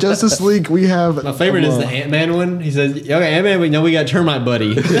have the Justice League. We have My favorite is the Ant-Man one. He says, "Y'all got Ant-Man, but no, we got Termite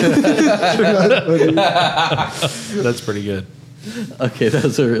Buddy." That's pretty good. Okay,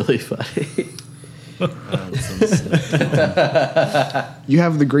 those are really funny. You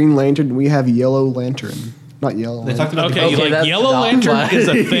have the Green Lantern. We have Yellow Lantern. Not Yellow. They talked Lantern. about Okay, Okay, like that's Yellow not Lantern fine. is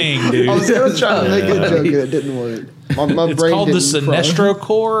a thing, dude. I was gonna try to make a joke and it didn't work. My It's brain called the didn't process. Sinestro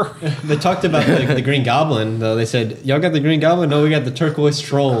Corps. They talked about the Green Goblin, though. They said, "Y'all got the Green Goblin? No, we got the Turquoise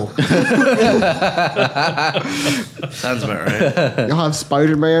Troll." Sounds about right. Y'all have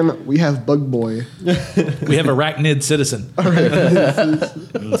Spider-Man. We have Bug Boy. We have Arachnid Citizen. Arachnid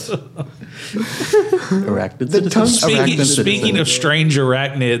The tongue- citizens. Speaking, Arachnid speaking of citizens. strange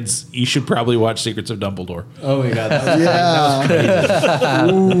arachnids, you should probably watch Secrets of Dumbledore. Oh my God! That Yeah.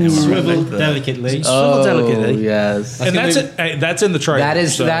 Swivel delicately. Oh, delicately. yes. And that's in the trailer. That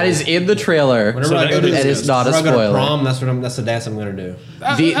is so- that is in the trailer. Whenever I go to That is not a whenever I go to spoiler. prom, that's the dance I'm gonna do.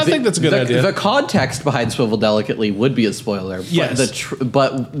 I think that's a good idea. The context behind "Swivel Delicately" would be a spoiler, but Yes.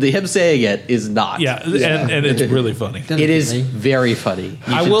 but him saying it is not. yeah, and it's really funny. It is very funny.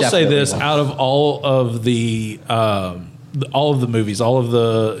 You I should will say definitely this: watch out of all of the movies, all of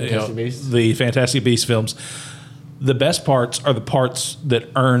the Fantastic Beasts? the Fantastic Beasts films, the best parts are the parts that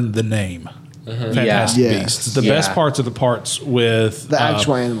earn the name. Fantastic Yeah. Beasts. The Yeah. best parts are the parts with The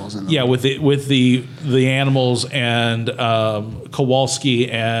actual animals in them. Yeah, with the animals and Kowalski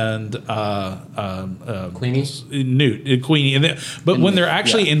and Queenie? Newt, Queenie, but when they're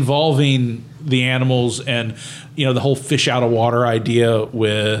actually involving the animals and the whole fish out of water idea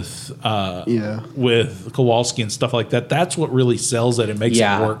with with Kowalski and stuff like that, that's what really sells it and makes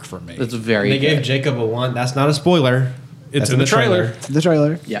it work for me. It's very. They gave good. Jacob a wand. That's not a spoiler. It's That's in the trailer. The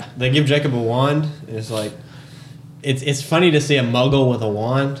trailer. Yeah. They give Jacob a wand, and it's like, it's funny to see a Muggle with a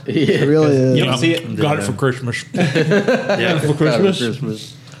wand. It really is. You don't see it. Got it for Christmas. Yeah. For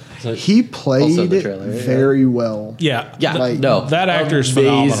Christmas. He played Also the it trailer, yeah. very well. Yeah, Yeah. Like, no. that actor is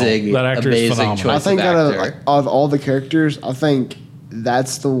phenomenal. Amazing. That actor is amazing phenomenal. choice I think of out actor. of all the characters, I think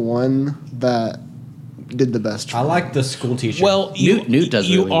that's the one that did the best. I like the school teacher. Well, Newt does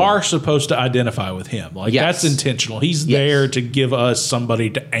you really are well. supposed to identify with him. Like Yes. that's intentional. He's Yes. there to give us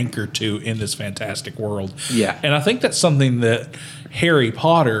somebody to anchor to in this fantastic world. Yeah. And I think that's something that Harry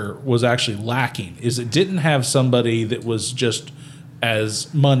Potter was actually lacking. Is it didn't have somebody that was just as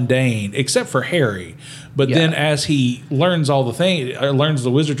mundane, except for Harry. But Yeah. then as he learns all the things, learns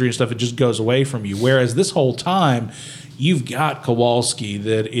the wizardry and stuff, it just goes away from you. Whereas this whole time, you've got Kowalski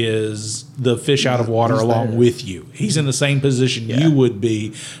that is the fish out of water he's along there. with you. He's in the same position Yeah. you would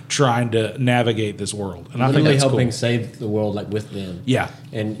be trying to navigate this world. And I think literally that's helping cool. save the world like with them. Yeah.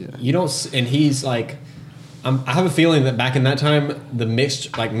 And you don't. And he's like, I have a feeling that back in that time, the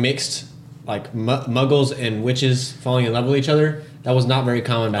mixed Muggles and witches falling in love with each other. That was not very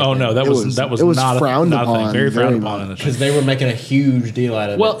common back Oh then. no, that It was was- that was it was not frowned not a thing. upon Very frowned very upon in the because they were making a huge deal out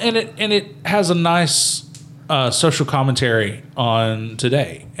of Well, it. and it has a nice social commentary on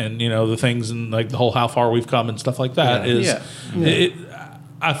today, and the things and like the whole how far we've come and stuff like that Yeah. is. Yeah.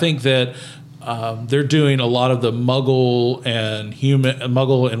 I think that they're doing a lot of the Muggle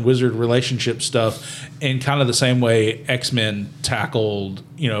and wizard relationship stuff in kind of the same way X-Men tackled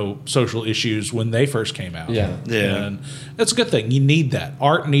social issues when they first came out. Yeah. Yeah. And that's a good thing. You need that.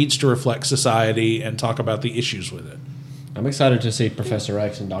 Art needs to reflect society and talk about the issues with it. I'm excited to see Professor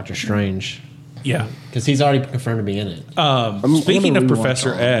X and Doctor Strange. Yeah. Because he's already confirmed to be in it. Speaking of rewatch Professor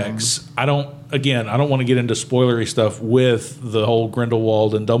all of them. X, I don't want to get into spoilery stuff with the whole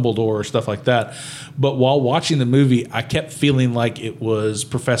Grindelwald and Dumbledore stuff like that. But while watching the movie, I kept feeling like it was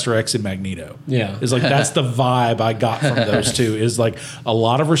Professor X and Magneto. Yeah. It's like that's the vibe I got from those two. Is like a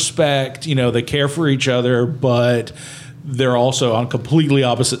lot of respect. You know, they care for each other, but they're also on completely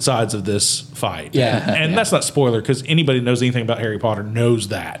opposite sides of this fight. Yeah. And that's not spoiler because anybody who knows anything about Harry Potter knows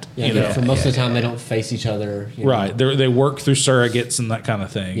that. Yeah, you but know? for most of the time, they don't face each other. You know. Right. They work through surrogates and that kind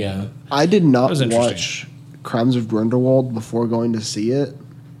of thing. Yeah. I did not was watch Crimes of Grindelwald before going to see it,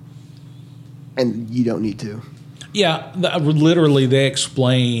 and you don't need to. Yeah, literally they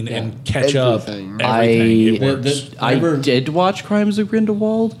explain and catch Everything. up everything. It I- works. I did watch Crimes of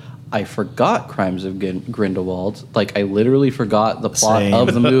Grindelwald. I forgot Crimes of Grindelwald. Like, I literally forgot the plot Same.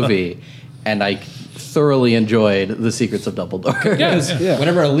 of the movie, and I thoroughly enjoyed The Secrets of Dumbledore. Yeah.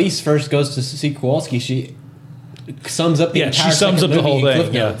 Whenever Elise first goes to see Kowalski, she sums up the Yeah, entire she sums up second the whole movie in thing.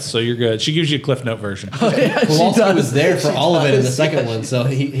 Cliff Yeah, Notes. so you're good. She gives you a Cliff Note version. Kowalski was there for She all of it in the does. second one, so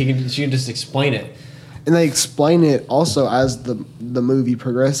she can just explain it. And they explain it also as the movie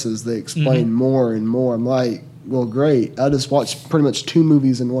progresses. They explain more and more. I'm like, well, great. I just watched pretty much 2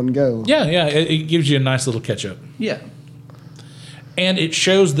 movies in one go. Yeah, it gives you a nice little catch up. Yeah. And it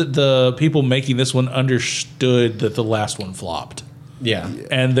shows that the people making this one understood that the last one flopped. Yeah.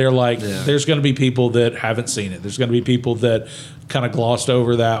 And they're like, there's going to be people that haven't seen it. There's going to be people that kind of glossed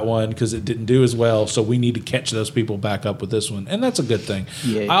over that one because it didn't do as well. So we need to catch those people back up with this one. And that's a good thing.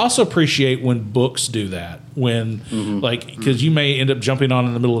 Yeah. I also appreciate when books do that. When, because you may end up jumping on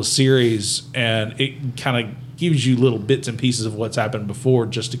in the middle of a series and it kind of gives you little bits and pieces of what's happened before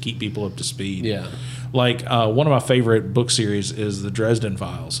just to keep people up to speed. Yeah. Like one of my favorite book series is the Dresden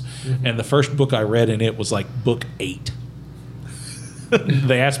Files. And the first book I read in it was like book 8.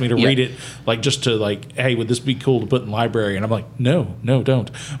 They asked me to read it, like just to like, hey, would this be cool to put in the library? And I'm like, no, don't.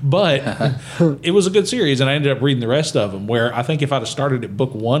 But it was a good series, and I ended up reading the rest of them. Where I think if I'd have started at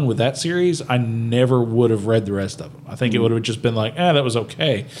book 1 with that series, I never would have read the rest of them. I think it would have just been like, that was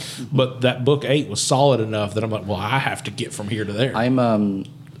okay. But that book 8 was solid enough that I'm like, well, I have to get from here to there. I'm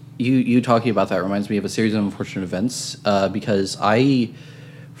you talking about that reminds me of a series of unfortunate events because I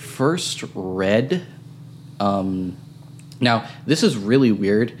first read now this is really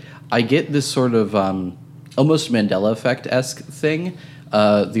weird. I get this sort of almost Mandela effect-esque thing.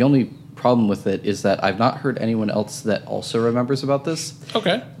 The only problem with it is that I've not heard anyone else that also remembers about this.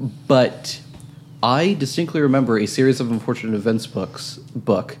 Okay. But I distinctly remember a series of unfortunate events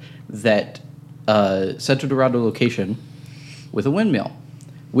book that centered around a location with a windmill,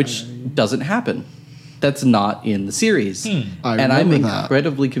 which doesn't happen. That's not in the series. I And I'm remember that.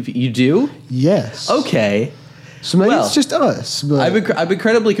 incredibly confused. You do? Yes. Okay. So maybe Well, it's just us. But I'm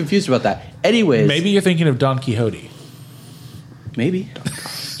incredibly confused about that. Anyways. Maybe you're thinking of Don Quixote. Maybe.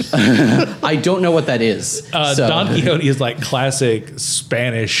 I don't know what that is. So- Don Quixote is like classic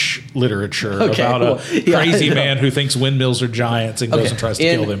Spanish literature Okay, about well, a yeah, crazy I know. man who thinks windmills are giants and goes and tries to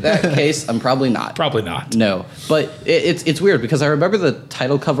kill them. In that case, I'm probably not. Probably not. No, but it's weird because I remember the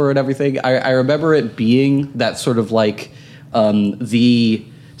title cover and everything. I remember it being that sort of like the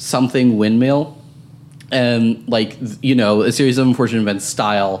something windmill, and like a series of unfortunate events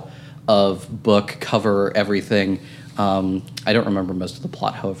style of book cover everything. I don't remember most of the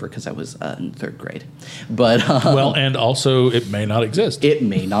plot, however, because I was in 3rd grade. But Well, and also it may not exist. it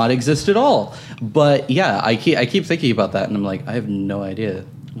may not exist at all. But yeah, I keep thinking about that, and I'm like, I have no idea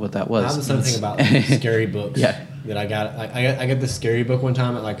what that was. I have the same thing about scary books. Yeah. That I got. I got this scary book one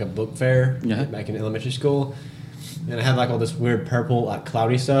time at like a book fair back in elementary school, and it had like all this weird purple, like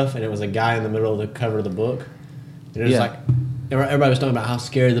cloudy stuff, and it was a guy in the middle of the cover of the book, and it was like everybody was talking about how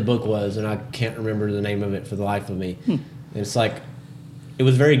scary the book was, and I can't remember the name of it for the life of me. And it's like it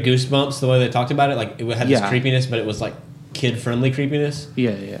was very Goosebumps the way they talked about it. Like it had this creepiness, but it was like kid friendly creepiness.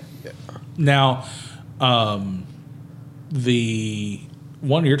 Yeah. Now, the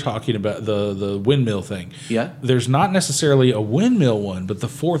one you're talking about, the windmill thing. Yeah. There's not necessarily a windmill one, but the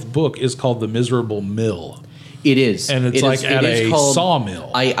 4th book is called The Miserable Mill. It is, And it's like at a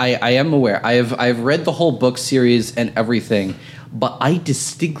sawmill. I am aware. I've read the whole book series and everything, but I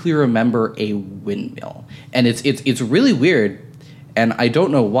distinctly remember a windmill, and it's really weird, and I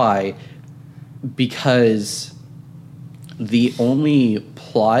don't know why, because the only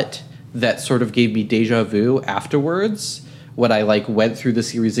plot that sort of gave me deja vu afterwards when I like went through the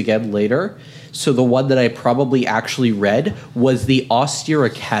series again later. So the one that I probably actually read was the Austere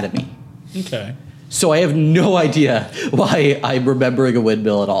Academy. Okay. So I have no idea why I'm remembering a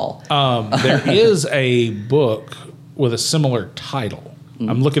windmill at all. There is a book with a similar title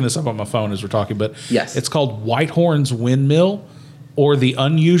I'm looking this up on my phone as we're talking, but Yes. it's called Whitehorn's Windmill, or The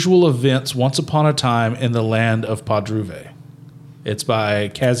Unusual Events Once Upon a Time in the Land of Padruve. It's by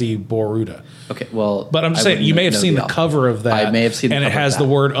Kazi Boruda. Okay, well, But I'm just saying, you may have seen the cover of that. I may have seen the and cover it has of the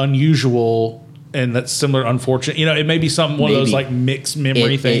that. word unusual, and that's similar, unfortunate. You know, it may be one of those Maybe. like mixed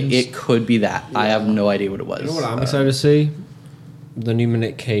memory things. It could be that. I have no idea what it was. You know what I'm excited to see? The new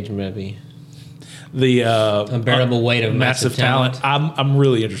Nick Cage movie. The Unbearable Weight of Massive Talent. I'm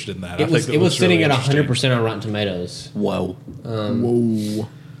really interested in that. It was sitting really at interesting. 100% on Rotten Tomatoes Whoa. Whoa.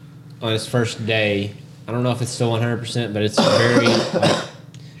 on its first day. I don't know if it's still 100%, but it's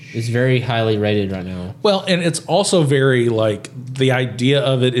it's very highly rated right now. Well, and it's also very the idea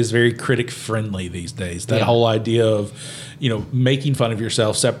of it is very critic friendly these days. That whole idea of, making fun of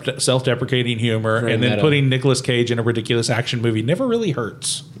yourself, self-deprecating humor, Very and then meta. putting Nicolas Cage in a ridiculous action movie never really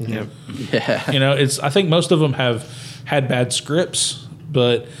hurts. Yep. Yeah. I think most of them have had bad scripts,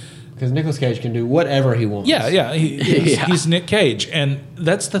 but Because Nicolas Cage can do whatever he wants. he's Nick Cage, and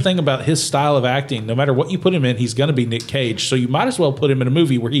that's the thing about his style of acting. No matter what you put him in, he's going to be Nick Cage. So you might as well put him in a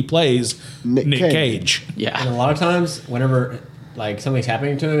movie where he plays Nick Cage. And a Yeah. lot of times, whenever something's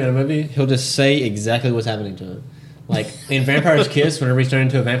happening to him in a movie, he'll just say exactly what's happening to him. Like in Vampire's Kiss, whenever he's turned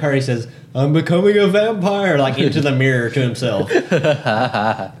into a vampire, he says, "I'm becoming a vampire," into the mirror to himself.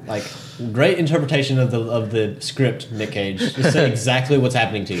 Great interpretation of the script, Nick Cage. Just say exactly what's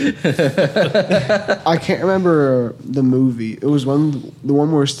happening to you. I can't remember the movie. It was the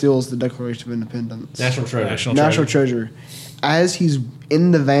one where he steals the Declaration of Independence. National Treasure. National Treasure. As he's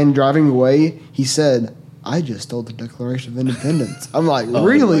in the van driving away, he said, "I just stole the Declaration of Independence." I'm like,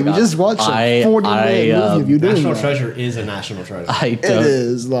 really? We God. just watched a 40-minute movie of you doing National that. Treasure is a national treasure. It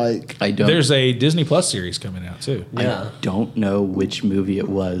is I don't. There's a Disney Plus series coming out too. Yeah. I don't know which movie it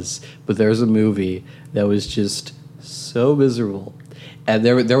was, but there's a movie that was just so miserable. And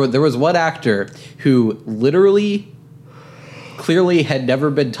there was one actor who clearly had never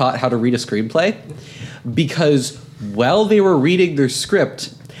been taught how to read a screenplay, because while they were reading their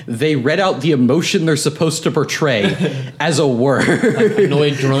script, they read out the emotion they're supposed to portray as a word.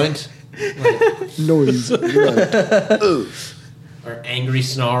 Annoyed grunt noise. Right. or angry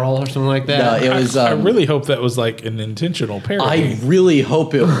snarl or something like that. No, it was. I really hope that was like an intentional parody. I really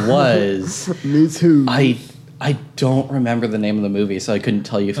hope it was. Me too. I don't remember the name of the movie, so I couldn't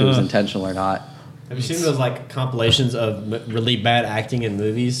tell you if it was intentional or not. Have you seen those compilations of really bad acting in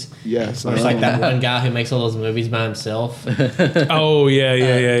movies? Yes. Where it's like that one guy who makes all those movies by himself. Oh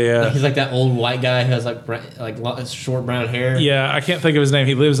yeah. He's like that old white guy who has short brown hair. Yeah, I can't think of his name.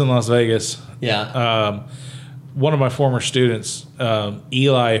 He lives in Las Vegas. Yeah. One of my former students,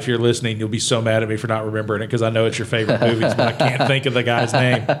 Eli, if you're listening, you'll be so mad at me for not remembering it because I know it's your favorite movies, but I can't think of the guy's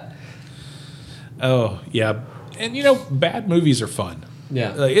name. Oh yeah, and bad movies are fun.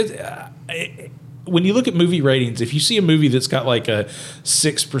 Yeah. When you look at movie ratings, if you see a movie that's got like a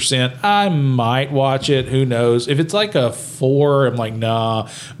 6%, I might watch it. Who knows? If it's like a 4, I'm like, nah.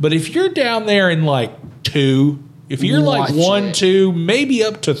 But if you're down there in like 2, if you're like Watch 1, it. 2, maybe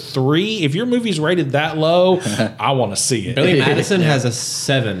up to 3, if your movie's rated that low, I want to see it. Billy Madison has a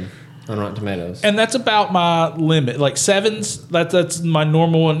 7 on Rotten Tomatoes. And that's about my limit. Like 7s, that's my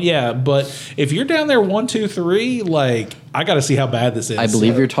normal one. Yeah, but if you're down there 1, 2, 3, like I got to see how bad this is. I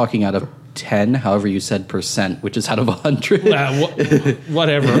believe you're talking out of 10. However, you said percent, which is out of 100.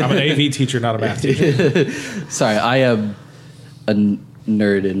 Whatever. I'm an AV teacher, not a math teacher. Sorry, I am a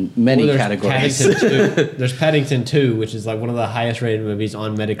nerd in many There's categories. Paddington 2. There's Paddington 2, which is like one of the highest rated movies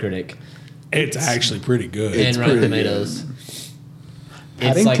on Metacritic It's actually pretty good. and Rotten pretty Tomatoes.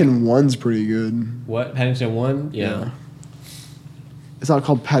 Paddington 1's pretty good. What? Paddington 1? Yeah. It's not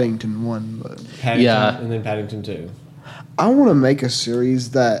called Paddington 1, but Paddington, Yeah. and then Paddington 2. I want to make a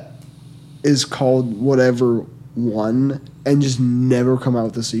series that is called whatever 1 and just never come out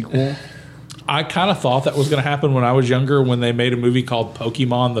with a sequel. I kind of thought that was going to happen when I was younger when they made a movie called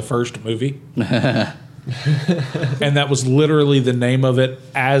Pokemon, the first movie. And that was literally the name of it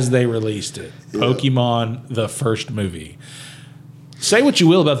as they released it. Yeah. Pokemon, the first movie. Say what you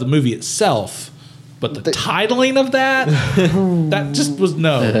will about the movie itself, but the titling of that, that just was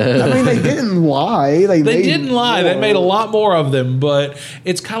no. I mean, they didn't lie. They didn't lie. They made a lot more of them, but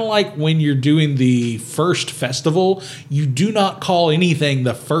it's kind of like when you're doing the first festival, you do not call anything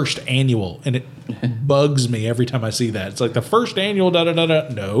the first annual, and it bugs me every time I see that. It's like the first annual, da-da-da-da.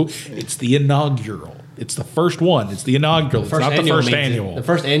 No, it's the inaugural. It's the first one. It's the inaugural. It's not the first annual. The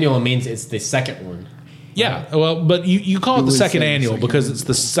first annual means it's the second one. Yeah, well, but you call it the would second say annual second because it's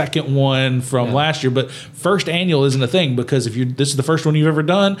the second one from last year. But first annual isn't a thing because if this is the first one you've ever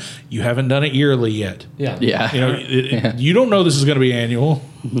done, you haven't done it yearly yet. Yeah. Yeah. You know, you don't know this is going to be annual.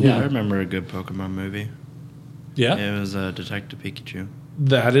 I remember a good Pokemon movie. Yeah, It was Detective Pikachu.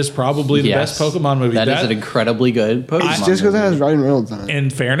 that is probably the Yes. best Pokemon movie. That is an incredibly good Pokemon. It's just because it has movie. Ryan Reynolds in it. In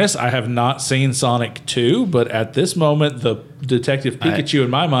fairness, I have not seen Sonic 2, but at this moment, the Detective Pikachu in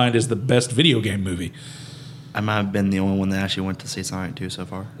my mind is the best video game movie. I might have been the only one that actually went to see Sonic 2 so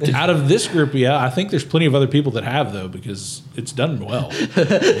far. Out of this group, yeah, I think there's plenty of other people that have, though, because it's done well.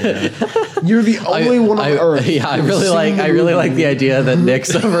 You're the only one on Earth. Yeah, I who's really seen like movie. the idea that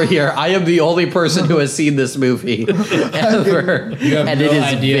Nick's over here. I am the only person who has seen this movie ever, have and no it is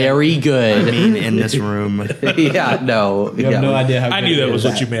idea. very I good. mean, in this room. Yeah, no, You have no idea how I good knew it that was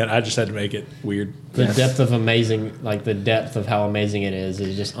is. what you meant. I just had to make it weird. The depth of amazing, like the depth of how amazing it is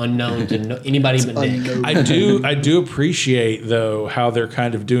just unknown to anybody but Nick. Unknown. I do appreciate though how they're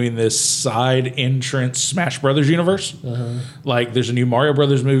kind of doing this side entrance Smash Brothers universe. Like there's a new Mario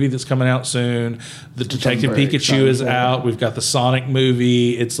Brothers movie that's coming out soon. The Detective very Pikachu excited is for. out. We've got the Sonic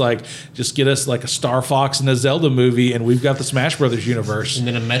movie. It's like just get us like a Star Fox and a Zelda movie, and we've got the Smash Brothers universe. And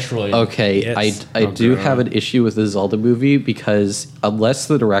then a Metroid. Okay, Yes. I do have an issue with the Zelda movie because unless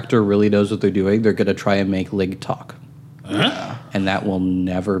the director really knows what they're doing, they're going to try and make Link talk. And that will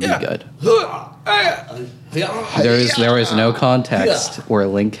never be good. There is no context where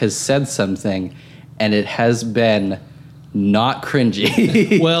Link has said something and it has been not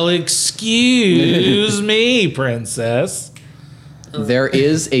cringy. Well, excuse me, princess. There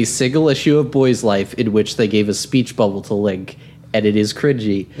is a single issue of Boy's Life in which they gave a speech bubble to Link, and it is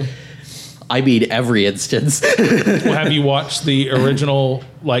cringy. I mean, every instance. Well, have you watched the original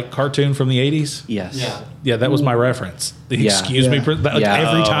like cartoon from the 80s? Yes. Yeah. Yeah, that was my reference. The Yeah. excuse me. Yeah. Like Yeah.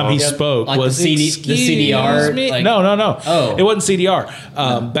 every time he Yeah, spoke like the was CD the CDR, "Excuse me." like- no. Oh. It wasn't CDR.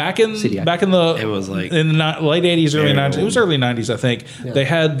 Back in CDI. the It was like in the late 80s, early very 90s. It was old. early 90s, I think. They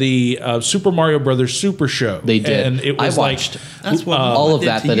had the Super Mario Brothers Super Show. They did. And it I was watched That's what all of did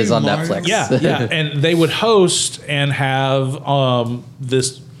that to that you, is on Mark. Netflix. yeah, and they would host and have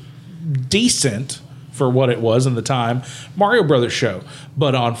this decent for what it was in the time Mario Brothers show.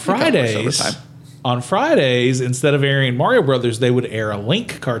 But on Fridays, time. instead of airing Mario Brothers, they would air a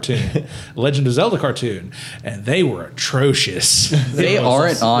Link cartoon, Legend of Zelda cartoon, and they were atrocious. They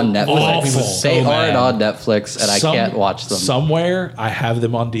aren't on Netflix. awful. They So aren't bad. on Netflix, and I can't watch them. Somewhere I have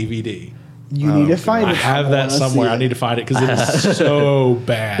them on DVD. You need to find I it. have that wanna somewhere. see I it. need to find it because it is so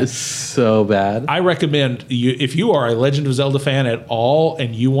bad. So bad. I recommend you if you are a Legend of Zelda fan at all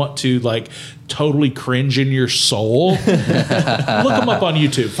and you want to like totally cringe in your soul, look them up on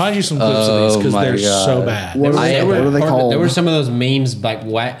YouTube. Find you some clips of these because my they're so God. bad. What are they called? There were some of those memes like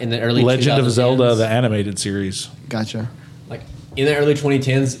in the early Legend of 2010s. Zelda, the animated series. Gotcha. Like in the early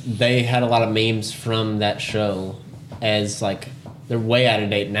 2010s, they had a lot of memes from that show as like they're way out of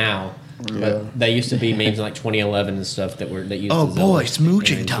date now. But they used to be memes in like 2011 and stuff that used Oh the boy, Zelda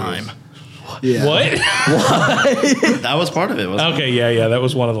smooching animated time. series. Yeah. What? That was part of it, wasn't Okay, yeah, that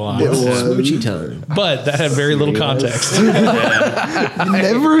was one of the It lines. was. Smoochie time. But that had very little context.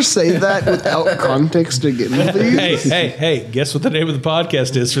 Never say that without context again, please. hey, guess what the name of the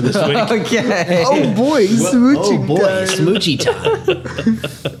podcast is for this week? Okay. Oh boy, smooching time. Smoochie time.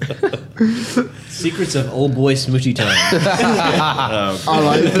 Secrets of old boy smoochie time. I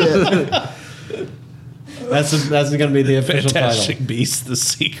like it. That's going to be the official Fantastic title. Beasts, the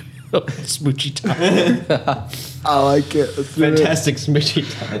secret of Smoochie Time. I like it. Let's do it. Fantastic smoochie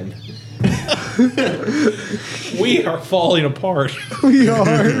time. We are falling apart. We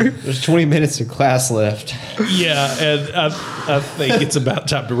are. There's 20 minutes of class left. Yeah, and I think it's about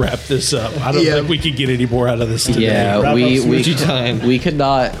time to wrap this up. I don't Yeah. think we can get any more out of this today. Yeah, Wrap up we smoochie time. we could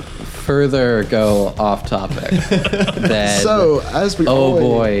not further go off topic than So as we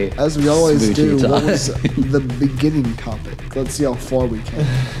always Smoochie do, what time. was the beginning topic? Let's see how far we can.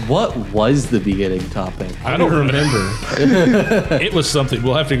 what was the beginning topic? I don't remember. It was something.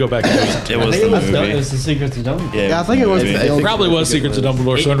 We'll have to go back and listen to it? It was I the think it movie. was the Secrets of Dumbledore. Yeah, I think it was. it. Probably was Secrets of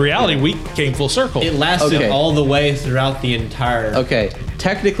Dumbledore. So in reality, we came full circle. It lasted Okay. all the way throughout the entire. Okay,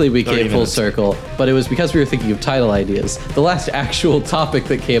 technically we 30 came full minutes. circle, but it was because we were thinking of title ideas. The last actual topic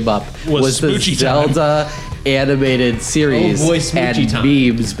that came up was the Smoochie Time. Zelda animated series Oh boy, and Smoochie Time.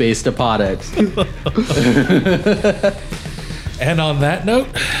 memes based upon it. And on that note,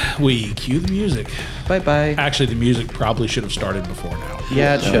 we cue the music. Bye bye. Actually, the music probably should have started before now.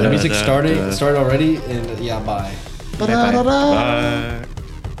 Yeah, it should The have. music started already, and yeah, bye. Ba-da-da-da. Bye.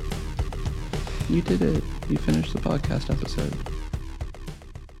 You did it. You finished the podcast episode.